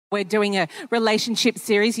We're doing a relationship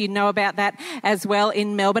series. You know about that as well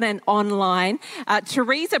in Melbourne and online.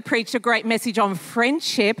 Teresa preached a great message on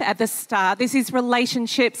friendship at the start. This is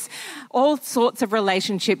relationships, all sorts of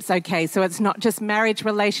relationships, okay? So it's not just marriage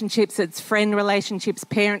relationships, it's friend relationships,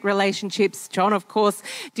 parent relationships. John, of course,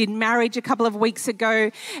 did marriage a couple of weeks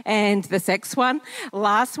ago and the sex one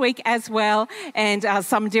last week as well. And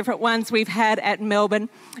some different ones we've had at Melbourne.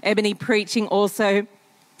 Ebony preaching also.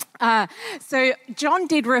 So John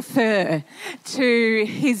did refer to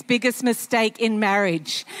his biggest mistake in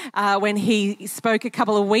marriage when he spoke a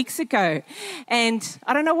couple of weeks ago. And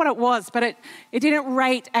I don't know what it was, but it didn't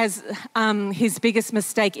rate as his biggest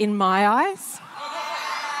mistake in my eyes.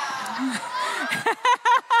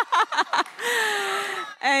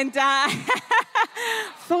 And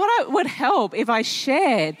thought it would help if I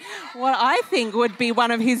shared what I think would be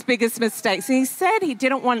one of his biggest mistakes. And he said he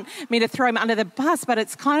didn't want me to throw him under the bus, but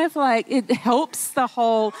it's kind of like it helps the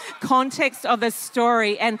whole context of the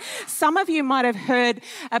story. And some of you might have heard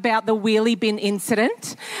about the wheelie bin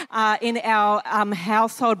incident in our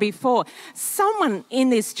household before. Someone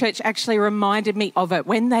in this church actually reminded me of it.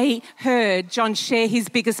 When they heard John share his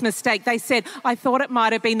biggest mistake, they said, I thought it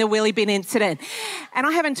might have been the wheelie bin incident. And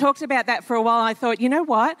I haven't talked about that for a while. I thought, you know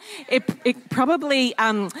what? It probably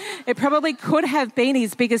could have been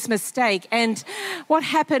his biggest mistake. And what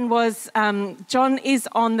happened was John is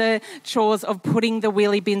on the chores of putting the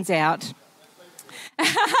wheelie bins out.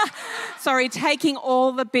 Taking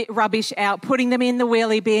all the rubbish out, putting them in the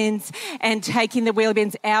wheelie bins and taking the wheelie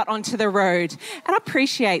bins out onto the road. And I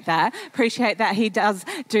appreciate that he does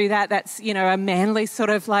do that. That's, a manly sort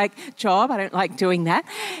of like job. I don't like doing that.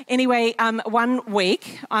 Anyway, one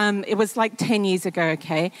week, it was like 10 years ago,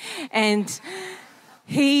 okay, and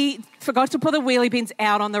he forgot to put the wheelie bins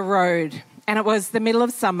out on the road. And it was the middle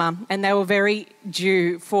of summer and they were very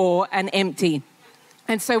due for an empty.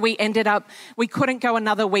 And so we couldn't go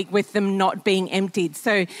another week with them not being emptied.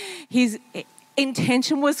 So his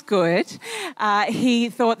intention was good. He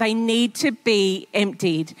thought they need to be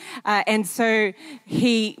emptied. And so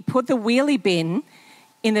he put the wheelie bin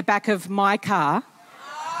in the back of my car,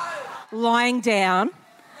 lying down,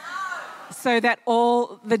 so that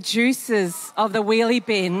all the juices of the wheelie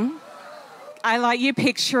bin, I like you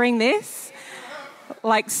picturing this,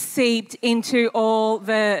 like seeped into all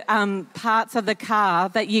the parts of the car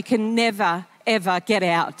that you can never, ever get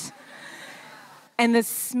out. And the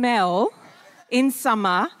smell in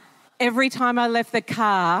summer, every time I left the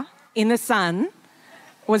car in the sun,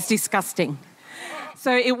 was disgusting.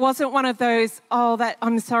 So it wasn't one of those,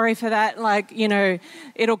 I'm sorry for that,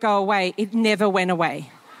 it'll go away. It never went away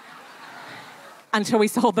until we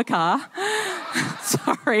sold the car.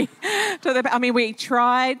 Sorry. We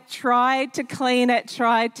tried to clean it,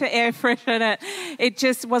 tried to air freshen it. It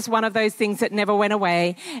just was one of those things that never went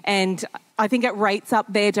away. And I think it rates up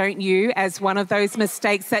there, don't you, as one of those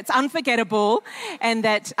mistakes that's unforgettable and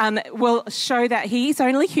that will show that he's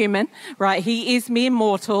only human, right? He is mere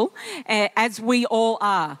mortal, as we all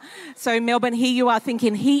are. So Melbourne, here you are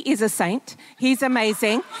thinking he is a saint. He's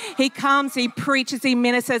amazing. He comes, he preaches, he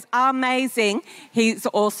ministers, amazing. He's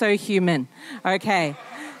also human, okay?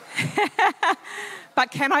 But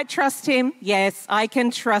can I trust him? Yes, I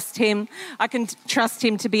can trust him. I can trust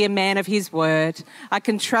him to be a man of his word. I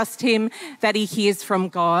can trust him that he hears from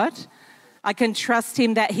God. I can trust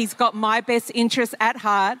him that he's got my best interests at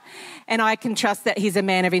heart. And I can trust that he's a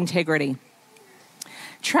man of integrity.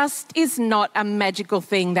 Trust is not a magical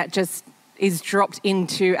thing that just is dropped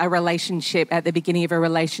into a relationship at the beginning of a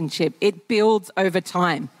relationship. It builds over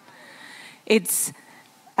time. It's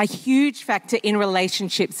a huge factor in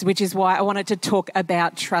relationships, which is why I wanted to talk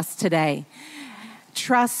about trust today.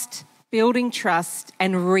 Trust, building trust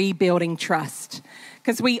and rebuilding trust.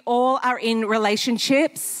 Because we all are in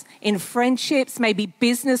relationships, in friendships, maybe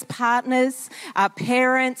business partners, our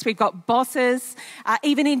parents, we've got bosses,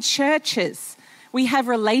 even in churches. We have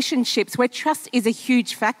relationships where trust is a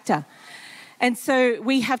huge factor. And so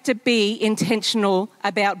we have to be intentional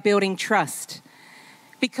about building trust,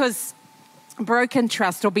 because broken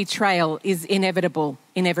trust or betrayal is inevitable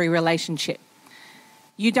in every relationship.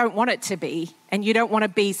 You don't want it to be, and you don't want to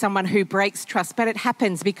be someone who breaks trust, but it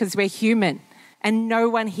happens because we're human and no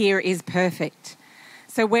one here is perfect.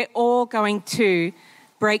 So we're all going to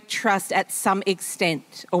break trust at some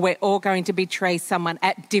extent, or we're all going to betray someone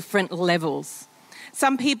at different levels.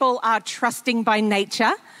 Some people are trusting by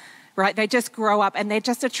nature, right? They just grow up and they're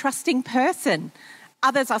just a trusting person.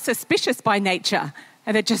 Others are suspicious by nature.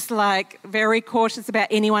 And they're just very cautious about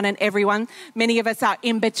anyone and everyone. Many of us are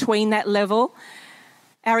in between that level.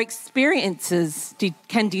 Our experiences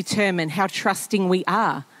can determine how trusting we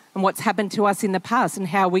are. and what's happened to us in the past and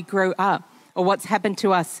how we grew up, or what's happened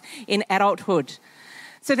to us in adulthood.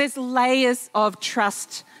 So there's layers of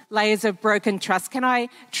trust, layers of broken trust. Can I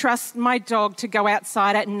trust my dog to go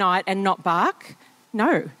outside at night and not bark?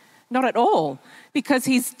 No, not at all, because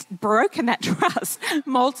he's broken that trust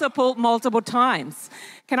multiple times.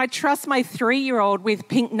 Can I trust my 3-year-old with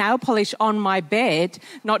pink nail polish on my bed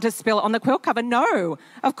not to spill on the quilt cover? No,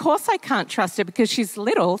 of course I can't trust her because she's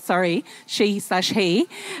little. Sorry, she/he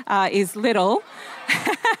is little.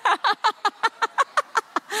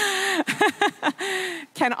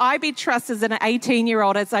 Can I be trusted as an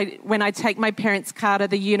 18-year-old when I take my parents' car to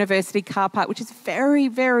the university car park, which is very,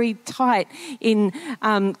 very tight in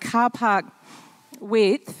car park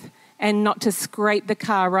width, and not to scrape the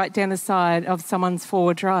car right down the side of someone's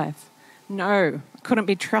forward drive? No, couldn't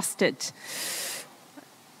be trusted.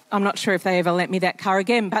 I'm not sure if they ever lent me that car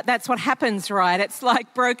again, but that's what happens, right? It's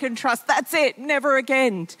like broken trust. That's it, never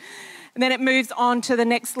again. And then it moves on to the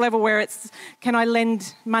next level where it's, can I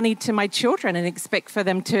lend money to my children and expect for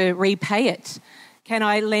them to repay it? Can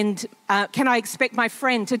I expect my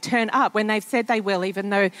friend to turn up when they've said they will, even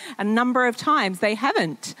though a number of times they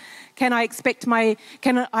haven't? Can I expect my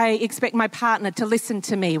partner to listen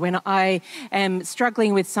to me when I am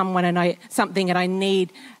struggling with something and I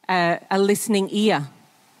need a listening ear?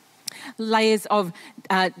 Layers of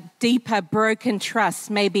deeper broken trust,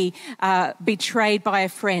 maybe betrayed by a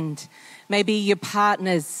friend. Maybe your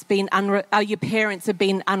parents have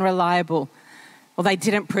been unreliable, or they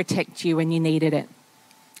didn't protect you when you needed it.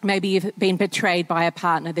 Maybe you've been betrayed by a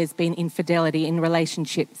partner. There's been infidelity in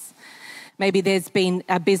relationships. Maybe there's been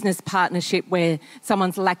a business partnership where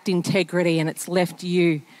someone's lacked integrity and it's left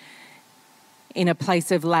you in a place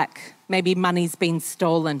of lack. Maybe money's been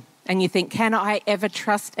stolen. And you think, can I ever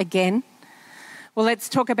trust again? Well, let's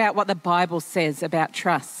talk about what the Bible says about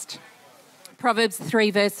trust. Proverbs 3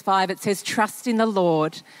 verse 5, it says, trust in the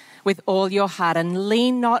Lord with all your heart and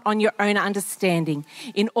lean not on your own understanding.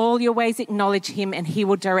 In all your ways acknowledge him and he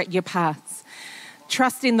will direct your paths.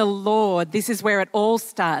 Trust in the Lord. This is where it all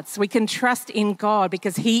starts. We can trust in God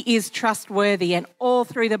because he is trustworthy, and all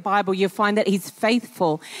through the Bible you'll find that he's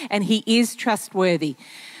faithful and he is trustworthy.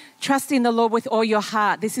 Trust in the Lord with all your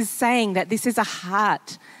heart. This is saying that this is a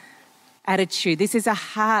heart attitude. This is a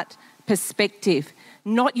heart perspective,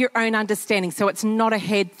 not your own understanding. So it's not a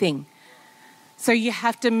head thing. So you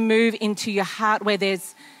have to move into your heart where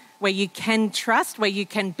you can trust, where you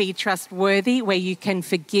can be trustworthy, where you can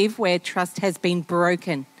forgive, where trust has been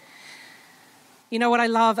broken. You know what I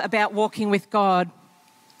love about walking with God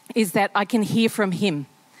is that I can hear from him.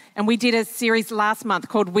 And we did a series last month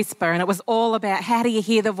called Whisper, and it was all about how do you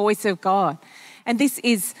hear the voice of God. And this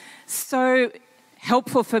is so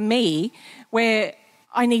helpful for me where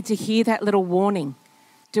I need to hear that little warning.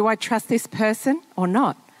 Do I trust this person or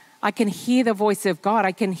not? I can hear the voice of God.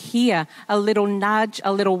 I can hear a little nudge,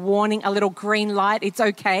 a little warning, a little green light. It's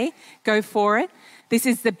okay. Go for it. This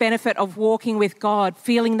is the benefit of walking with God,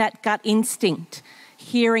 feeling that gut instinct,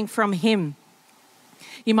 hearing from him.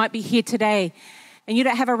 You might be here today and you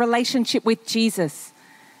don't have a relationship with Jesus.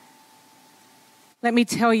 Let me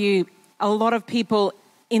tell you, a lot of people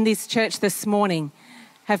in this church this morning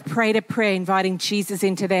have prayed a prayer inviting Jesus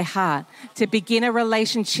into their heart to begin a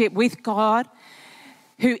relationship with God,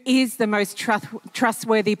 who is the most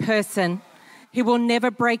trustworthy person. He will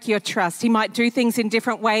never break your trust. He might do things in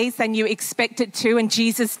different ways than you expect it to, and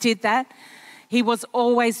Jesus did that. He was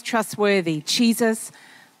always trustworthy. Jesus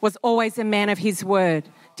was always a man of his word.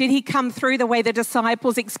 Did he come through the way the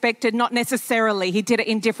disciples expected? Not necessarily. He did it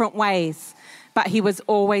in different ways. But he was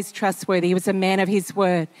always trustworthy. He was a man of his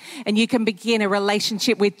word. And you can begin a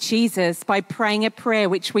relationship with Jesus by praying a prayer,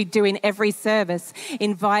 which we do in every service,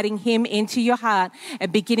 inviting him into your heart and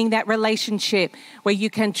beginning that relationship where you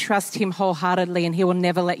can trust him wholeheartedly and he will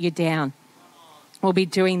never let you down. We'll be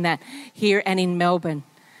doing that here and in Melbourne.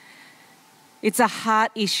 It's a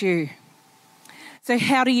heart issue. So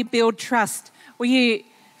how do you build trust? Well, it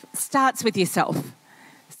starts with yourself.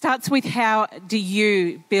 Starts with how do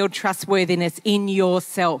you build trustworthiness in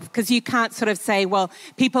yourself? Because you can't sort of say, well,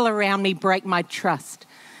 people around me break my trust.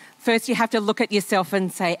 First, you have to look at yourself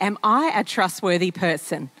and say, am I a trustworthy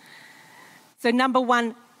person? So number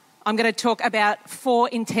one, I'm going to talk about 4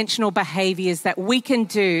 intentional behaviours that we can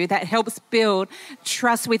do that helps build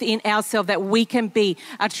trust within ourselves, that we can be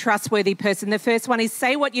a trustworthy person. The first one is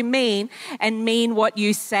say what you mean and mean what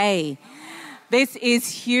you say. This is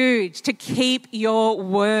huge, to keep your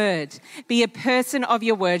word. Be a person of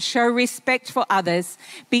your word. Show respect for others.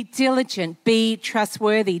 Be diligent. Be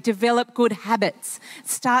trustworthy. Develop good habits.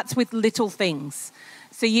 Starts with little things.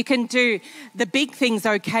 So you can do the big things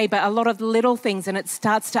okay, but a lot of little things, and it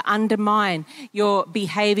starts to undermine your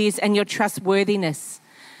behaviours and your trustworthiness.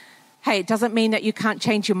 Hey, it doesn't mean that you can't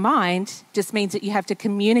change your mind, it just means that you have to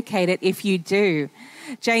communicate it if you do.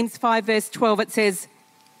 James 5 verse 12, it says,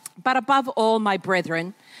 "But above all, my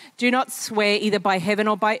brethren, do not swear either by heaven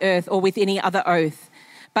or by earth or with any other oath,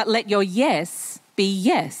 but let your yes be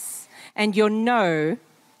yes, and your no,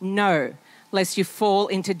 no, lest you fall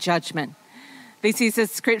into judgment." This is a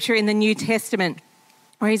scripture in the New Testament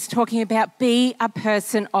where he's talking about be a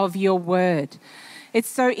person of your word. It's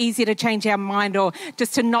so easy to change our mind or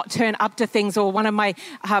just to not turn up to things. Or one of my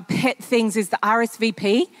pet things is the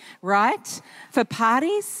RSVP, right? For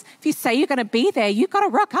parties, if you say you're going to be there, you've got to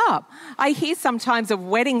rock up. I hear sometimes of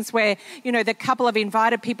weddings where, the couple have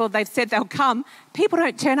invited people, they've said they'll come. People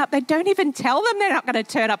don't turn up. They don't even tell them they're not going to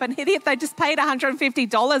turn up. And if they just paid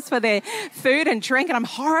 $150 for their food and drink, and I'm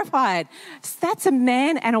horrified. That's a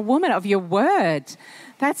man and a woman of your word.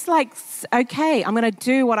 That's like, okay, I'm going to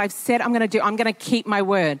do what I've said I'm going to do. I'm going to keep my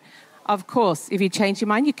word. Of course, if you change your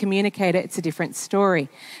mind, you communicate it, it's a different story.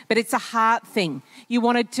 But it's a heart thing. You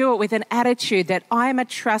want to do it with an attitude that I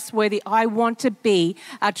want to be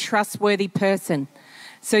a trustworthy person.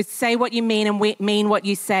 So say what you mean and mean what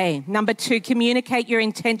you say. Number 2, communicate your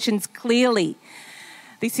intentions clearly.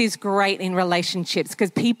 This is great in relationships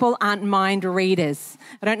because people aren't mind readers.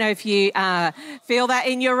 I don't know if you feel that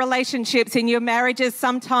in your relationships, in your marriages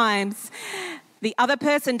sometimes. The other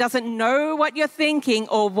person doesn't know what you're thinking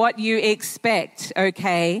or what you expect,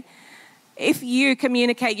 okay? If you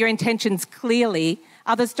communicate your intentions clearly,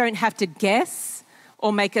 others don't have to guess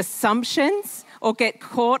or make assumptions or get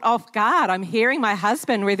caught off guard. I'm hearing my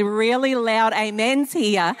husband with really loud amens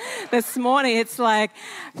here this morning. It's like,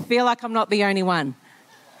 I feel like I'm not the only one.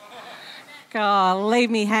 God, leave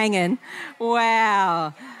me hanging.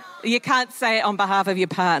 Wow. You can't say it on behalf of your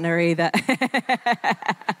partner either.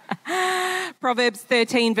 Proverbs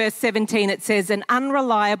 13 verse 17, it says, "An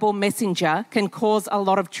unreliable messenger can cause a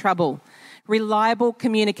lot of trouble. Reliable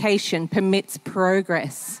communication permits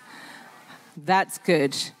progress." That's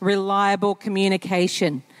good. Reliable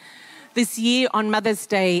communication. This year on Mother's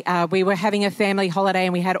Day, we were having a family holiday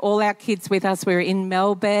and we had all our kids with us. We were in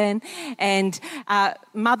Melbourne and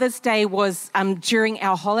Mother's Day was during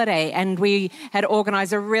our holiday, and we had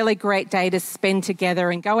organised a really great day to spend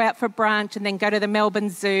together and go out for brunch and then go to the Melbourne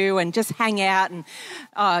Zoo and just hang out, and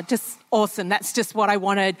just awesome. That's just what I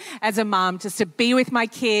wanted as a mum, just to be with my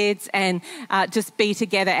kids and just be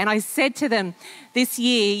together. And I said to them, this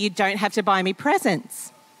year you don't have to buy me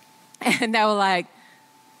presents. And they were like,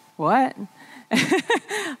 "What?"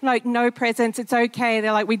 Like, "No presents, it's okay."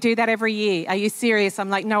 They're like, "We do that every year. Are you serious?"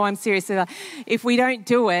 I'm like, "No, I'm serious." They're like, "If we don't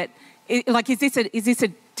do it, is this a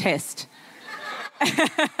test?"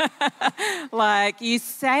 Like, you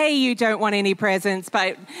say you don't want any presents,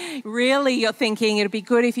 but really you're thinking it'd be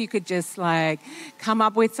good if you could just come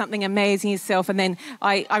up with something amazing yourself. And then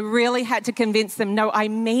I really had to convince them, no, I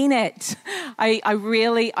mean it.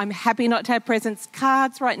 I'm happy not to have presents.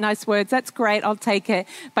 Cards, write nice words, that's great, I'll take it,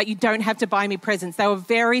 but you don't have to buy me presents. They were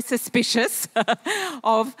very suspicious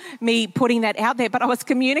of me putting that out there, but I was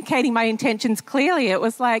communicating my intentions clearly. It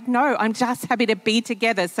was like, no, I'm just happy to be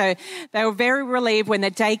together. So they were very relieved when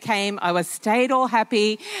the day came. I stayed all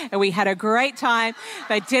happy and we had a great time.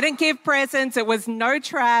 They didn't give presents. It was no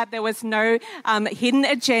trap. There was no hidden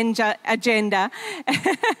agenda.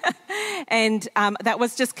 And that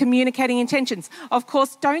was just communicating intentions. Of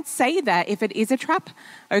course, don't say that if it is a trap,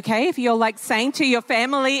 okay? If you're saying to your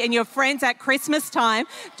family and your friends at Christmas time,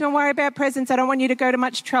 "Don't worry about presents, I don't want you to go to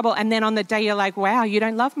much trouble." And then on the day you're like, "Wow, you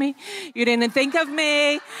don't love me? You didn't think of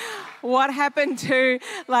me." What happened to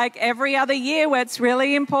every other year where it's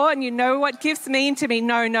really important? You know what gifts mean to me.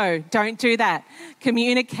 No, don't do that.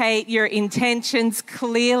 Communicate your intentions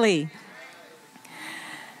clearly.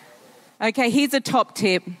 Okay, here's a top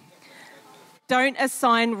tip. Don't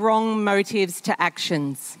assign wrong motives to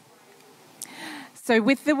actions. So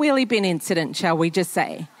with the wheelie bin incident, shall we just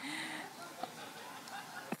say,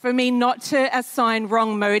 for me not to assign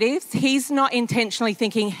wrong motives, he's not intentionally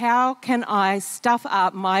thinking, how can I stuff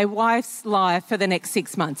up my wife's life for the next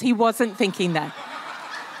 6 months? He wasn't thinking that.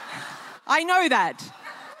 I know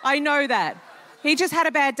that. He just had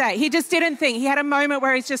a bad day. He just didn't think. He had a moment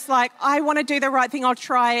where he's just like, I want to do the right thing, I'll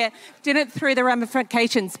try it. Didn't through the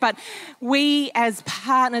ramifications. But we as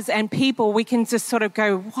partners and people, we can just sort of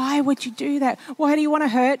go, why would you do that? Why do you want to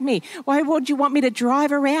hurt me? Why would you want me to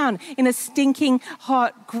drive around in a stinking,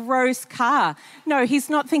 hot, gross car? No, he's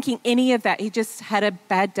not thinking any of that. He just had a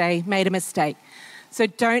bad day, made a mistake. So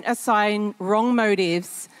don't assign wrong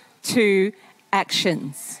motives to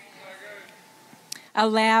actions.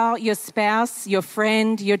 Allow your spouse, your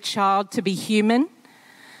friend, your child to be human.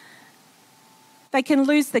 They can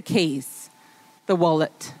lose the keys, the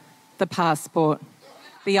wallet, the passport,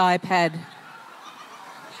 the iPad.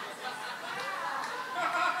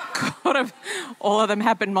 God, all of them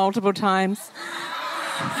happen multiple times.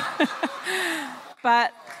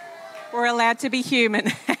 But we're allowed to be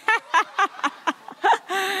human.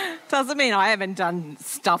 Doesn't mean I haven't done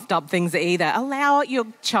stuffed up things either. Allow your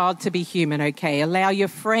child to be human, okay? Allow your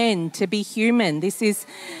friend to be human.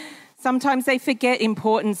 Sometimes they forget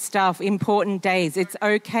important stuff, important days. It's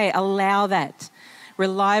okay. Allow that.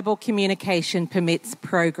 Reliable communication permits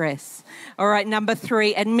progress. All right, number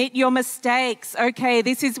 3, admit your mistakes. Okay,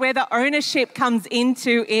 this is where the ownership comes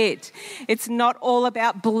into it. It's not all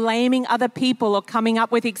about blaming other people or coming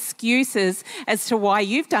up with excuses as to why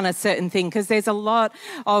you've done a certain thing, because there's a lot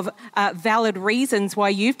of valid reasons why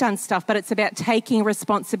you've done stuff, but it's about taking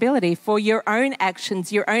responsibility for your own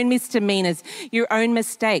actions, your own misdemeanors, your own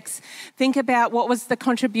mistakes. Think about what was the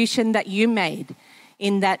contribution that you made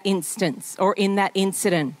in that instance or in that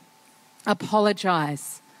incident.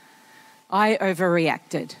 Apologize. I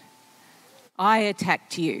overreacted. I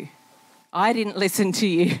attacked you. I didn't listen to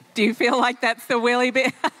you. Do you feel like that's the wheelie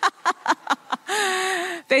bit?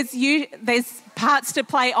 There's parts to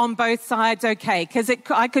play on both sides, okay, because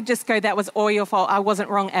I could just go, that was all your fault. I wasn't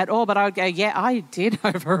wrong at all, but I would go, yeah, I did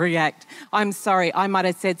overreact. I'm sorry. I might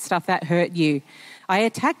have said stuff that hurt you. I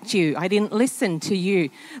attacked you. I didn't listen to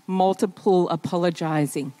you. Multiple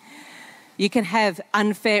apologizing. You can have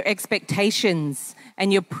unfair expectations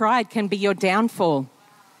and your pride can be your downfall.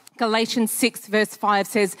 Galatians 6 verse 5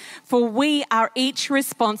 says, "For we are each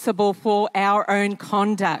responsible for our own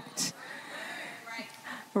conduct."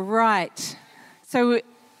 Right. So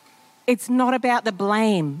it's not about the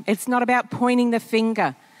blame. It's not about pointing the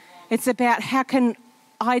finger. It's about how can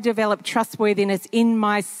I develop trustworthiness in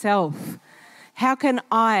myself? How can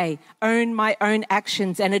I own my own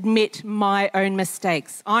actions and admit my own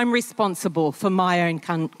mistakes? I'm responsible for my own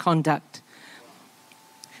conduct.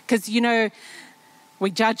 Because, we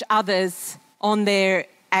judge others on their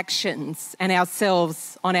actions and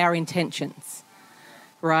ourselves on our intentions,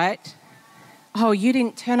 right? Oh, you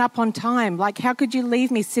didn't turn up on time. Like, how could you leave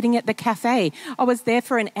me sitting at the cafe? I was there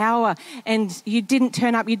for an hour and you didn't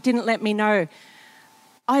turn up. You didn't let me know.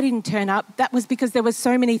 I didn't turn up. That was because there were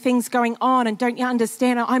so many things going on, and don't you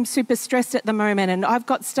understand? I'm super stressed at the moment and I've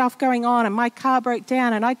got stuff going on and my car broke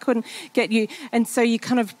down and I couldn't get you. And so you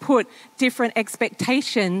kind of put different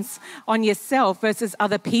expectations on yourself versus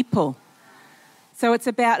other people. So it's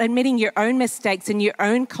about admitting your own mistakes and your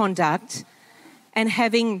own conduct and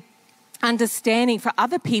having understanding for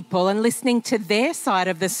other people and listening to their side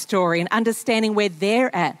of the story and understanding where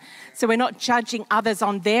they're at. So we're not judging others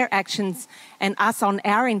on their actions and us on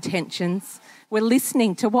our intentions. We're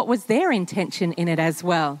listening to what was their intention in it as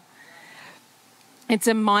well. It's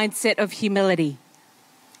a mindset of humility.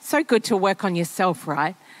 So good to work on yourself,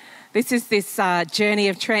 right? This is this journey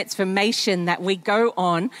of transformation that we go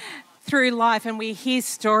on through life, and we hear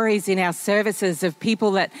stories in our services of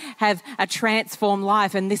people that have a transformed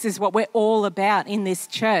life, and this is what we're all about in this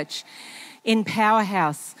church, in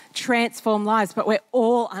Powerhouse, transform lives, but we're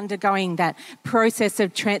all undergoing that process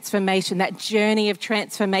of transformation, that journey of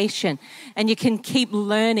transformation, and you can keep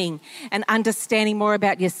learning and understanding more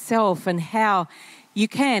about yourself and how you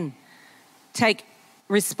can take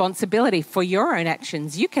responsibility for your own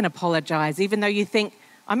actions. You can apologize, even though you think,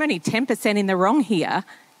 I'm only 10% in the wrong here.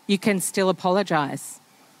 You can still apologise.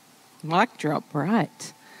 Mic drop,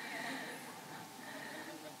 right.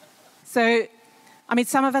 So,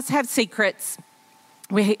 some of us have secrets.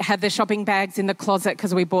 We have the shopping bags in the closet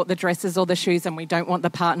because we bought the dresses or the shoes and we don't want the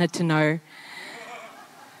partner to know.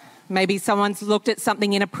 Maybe someone's looked at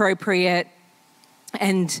something inappropriate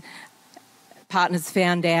and partner's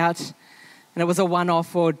found out and it was a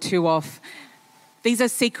one-off or two-off. These are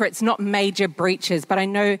secrets, not major breaches, but I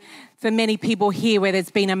know for many people here where there's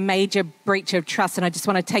been a major breach of trust, and I just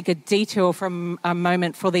want to take a detour from a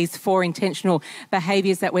moment for these 4 intentional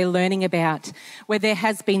behaviours that we're learning about, where there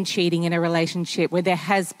has been cheating in a relationship, where there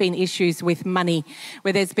has been issues with money,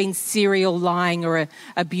 where there's been serial lying or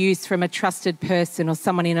abuse from a trusted person or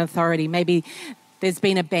someone in authority. Maybe there's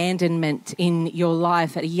been abandonment in your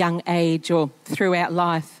life at a young age or throughout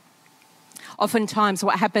life. Oftentimes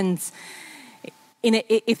what happens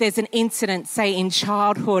if there's an incident, say in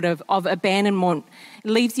childhood of abandonment,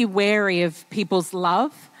 it leaves you wary of people's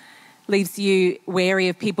love, leaves you wary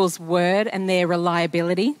of people's word and their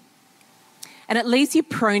reliability. And it leaves you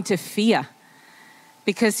prone to fear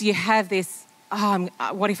because you have this,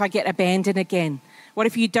 what if I get abandoned again? What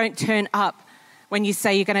if you don't turn up when you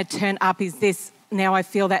say you're going to turn up? Is this now I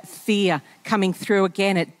feel that fear coming through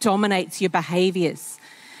again. It dominates your behaviours.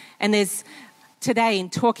 And there's today in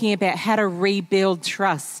talking about how to rebuild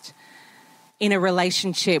trust in a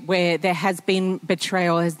relationship where there has been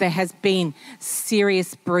betrayal, as there has been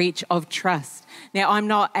serious breach of trust. Now, I'm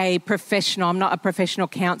not a professional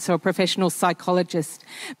counselor or professional psychologist,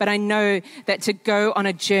 but I know that to go on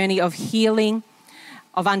a journey of healing,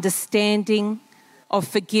 of understanding, of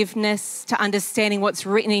forgiveness, to understanding what's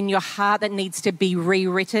written in your heart that needs to be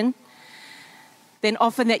rewritten, then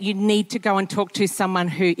often that you need to go and talk to someone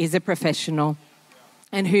who is a professional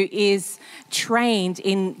and who is trained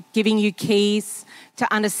in giving you keys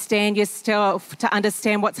to understand yourself, to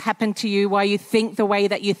understand what's happened to you, why you think the way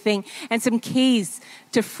that you think, and some keys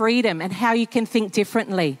to freedom and how you can think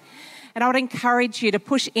differently. And I would encourage you to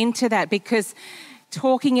push into that, because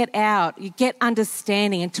talking it out, you get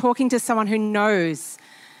understanding, and talking to someone who knows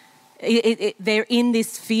they're in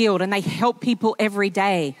this field and they help people every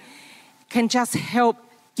day can just help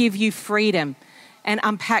give you freedom and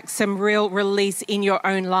unpack some real release in your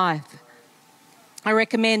own life. I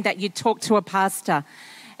recommend that you talk to a pastor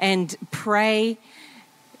and pray,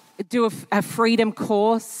 do a freedom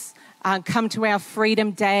course, come to our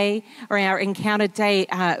Freedom Day or our Encounter Day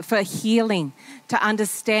for healing, to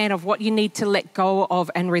understand of what you need to let go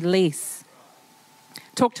of and release.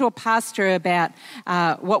 Talk to a pastor about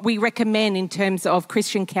what we recommend in terms of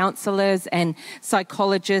Christian counsellors and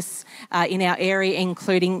psychologists in our area,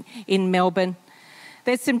 including in Melbourne.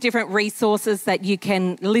 There's some different resources that you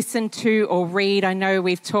can listen to or read. I know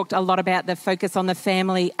we've talked a lot about the Focus on the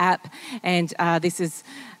Family app, and this is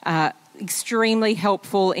extremely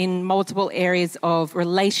helpful in multiple areas of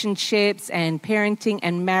relationships and parenting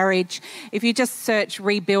and marriage. If you just search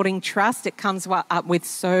Rebuilding Trust, it comes up with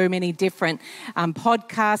so many different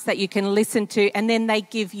podcasts that you can listen to, and then they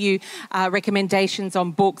give you recommendations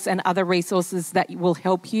on books and other resources that will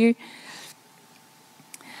help you.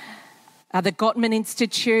 The Gottman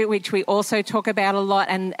Institute, which we also talk about a lot,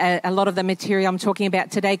 and a lot of the material I'm talking about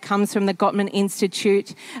today comes from the Gottman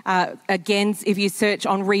Institute. Again, if you search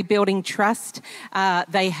on Rebuilding Trust,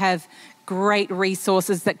 they have great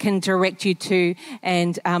resources that can direct you to,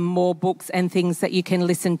 and more books and things that you can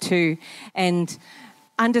listen to. And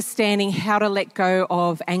understanding how to let go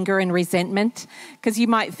of anger and resentment, because you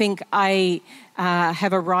might think, I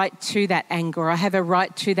have a right to that anger, I have a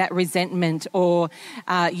right to that resentment, or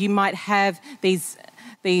you might have these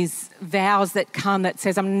vows that come that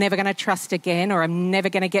says, I'm never going to trust again, or I'm never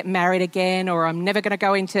going to get married again, or I'm never going to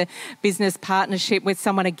go into business partnership with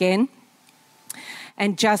someone again.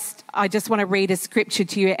 And I just want to read a scripture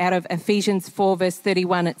to you out of Ephesians 4 verse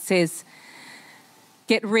 31. It says,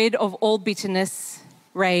 get rid of all bitterness,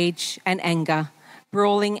 rage and anger,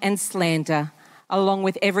 brawling and slander, along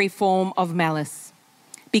with every form of malice.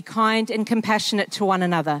 Be kind and compassionate to one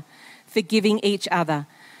another, forgiving each other,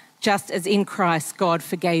 just as in Christ God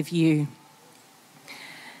forgave you.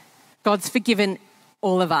 God's forgiven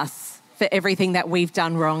all of us for everything that we've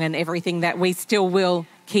done wrong and everything that we still will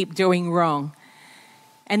keep doing wrong.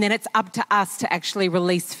 And then it's up to us to actually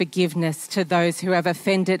release forgiveness to those who have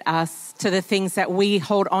offended us, to the things that we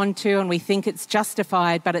hold on to and we think it's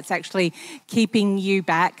justified, but it's actually keeping you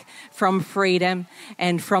back from freedom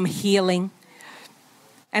and from healing.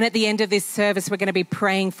 And at the end of this service, we're going to be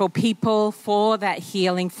praying for people, for that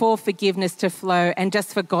healing, for forgiveness to flow, and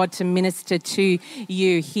just for God to minister to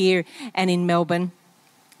you here and in Melbourne.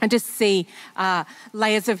 And just see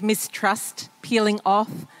layers of mistrust peeling off.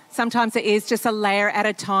 Sometimes it is just a layer at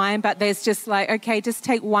a time, but there's just like, okay, just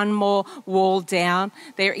take one more wall down.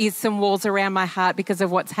 There is some walls around my heart because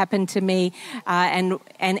of what's happened to me and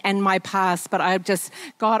my past. But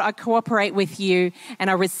God, I cooperate with you and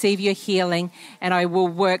I receive your healing and I will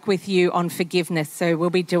work with you on forgiveness. So we'll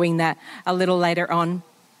be doing that a little later on.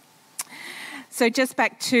 So just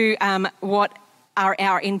back to what are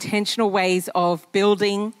our intentional ways of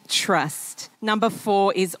building trust. Number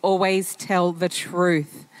 4 is always tell the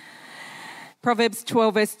truth. Proverbs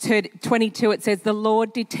 12 verse 22, it says, the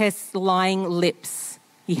Lord detests lying lips.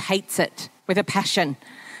 He hates it with a passion,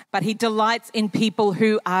 but he delights in people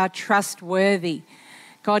who are trustworthy.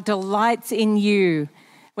 God delights in you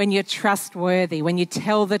when you're trustworthy, when you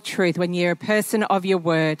tell the truth, when you're a person of your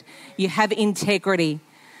word, you have integrity.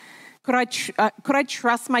 Could I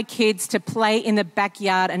trust my kids to play in the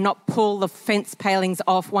backyard and not pull the fence palings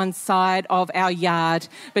off one side of our yard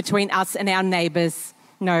between us and our neighbours?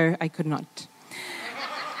 No, I could not.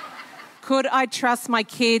 Could I trust my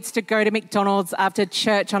kids to go to McDonald's after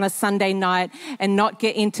church on a Sunday night and not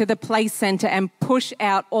get into the play centre and push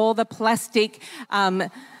out all the plastic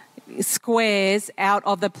squares out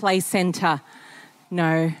of the play centre?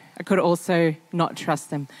 No, I could also not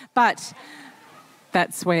trust them. But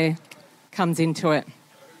that's where comes into it.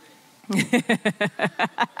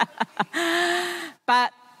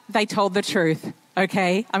 But they told the truth,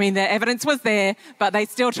 okay? I mean, the evidence was there, but they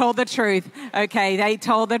still told the truth, okay? They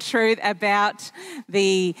told the truth about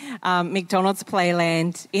the McDonald's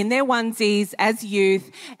Playland in their onesies as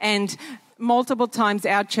youth, and multiple times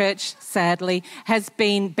our church, sadly, has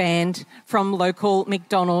been banned from local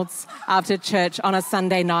McDonald's after church on a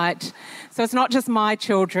Sunday night. So it's not just my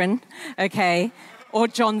children, okay, or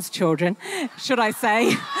John's children, should I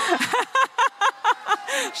say?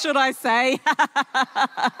 Should I say?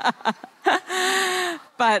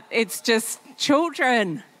 But it's just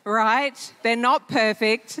children, right? They're not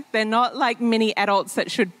perfect. They're not like mini adults that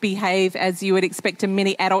should behave as you would expect a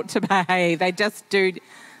mini adult to behave. They just do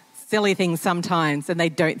silly things sometimes and they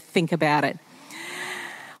don't think about it.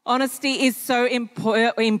 Honesty is so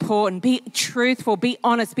important. Be truthful, be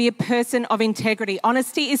honest, be a person of integrity.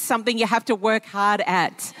 Honesty is something you have to work hard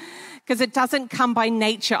at because it doesn't come by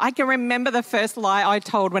nature. I can remember the first lie I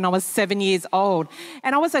told when I was 7 years old,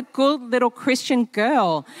 and I was a good little Christian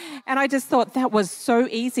girl, and I just thought that was so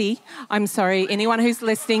easy. I'm sorry, anyone who's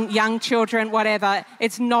listening, young children, whatever,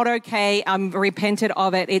 it's not okay. I'm repented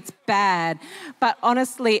of it. It's bad. But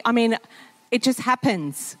honestly, I mean, it just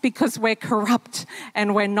happens because we're corrupt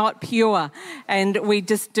and we're not pure and we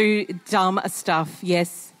just do dumb stuff.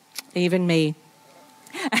 Yes, even me.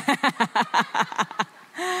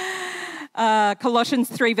 Colossians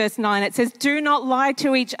 3 verse 9, it says, "Do not lie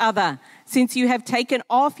to each other, since you have taken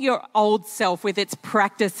off your old self with its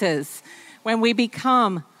practices." When we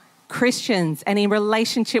become Christians and in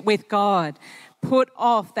relationship with God, put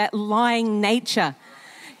off that lying nature.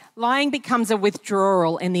 Lying becomes a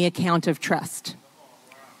withdrawal in the account of trust.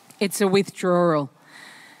 It's a withdrawal.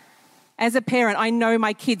 As a parent, I know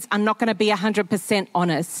my kids are not going to be 100%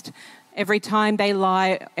 honest. Every time they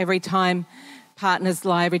lie, every time partners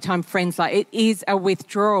lie, every time friends lie, it is a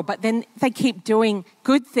withdrawal. But then they keep doing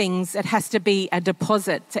good things. It has to be a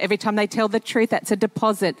deposit. So every time they tell the truth, that's a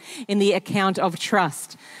deposit in the account of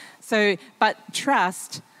trust. But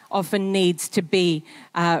trust often needs to be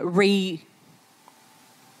rebuilt.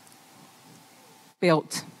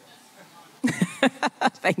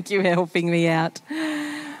 Thank you for helping me out.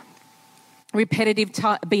 Repetitive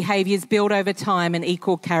behaviours build over time and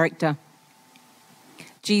equal character.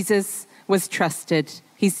 Jesus was trusted.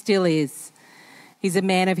 He still is. He's a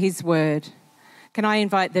man of his word. Can I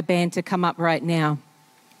invite the band to come up right now?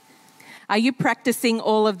 Are you practicing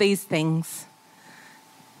all of these things?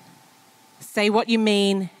 Say what you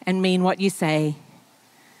mean and mean what you say.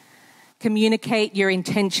 Communicate your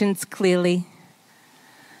intentions clearly.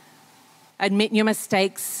 Admit your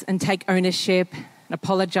mistakes and take ownership and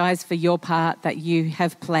apologize for your part that you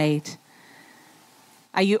have played.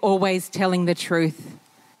 Are you always telling the truth,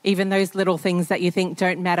 even those little things that you think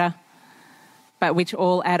don't matter, but which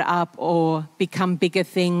all add up or become bigger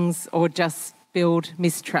things or just build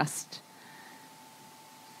mistrust?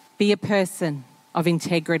 Be a person of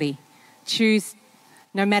integrity. Choose,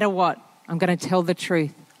 no matter what, I'm going to tell the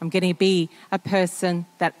truth. I'm going to be a person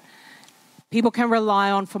that people can rely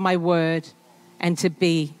on for my word and to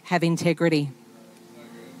have integrity.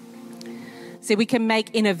 See, we can make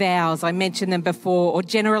inner vows, I mentioned them before, or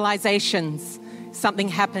generalizations. Something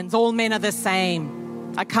happens, all men are the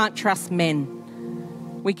same. I can't trust men.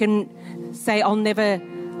 We can say, I'll never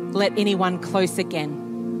let anyone close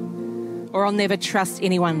again, or I'll never trust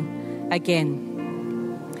anyone again.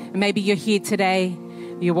 And maybe you're here today,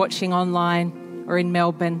 you're watching online or in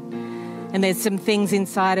Melbourne, and there's some things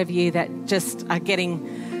inside of you that just are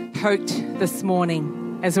getting poked this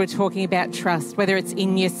morning as we're talking about trust, whether it's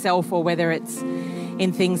in yourself or whether it's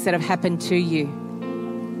in things that have happened to you.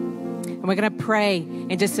 And we're going to pray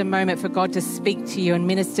in just a moment for God to speak to you and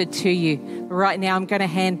minister to you. Right now, I'm going to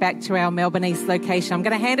hand back to our Melbourne East location. I'm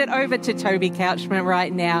going to hand it over to Toby Couchman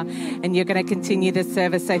right now, and you're going to continue the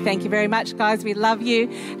service. So thank you very much, guys. We love you.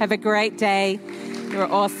 Have a great day.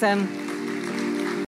 You're awesome.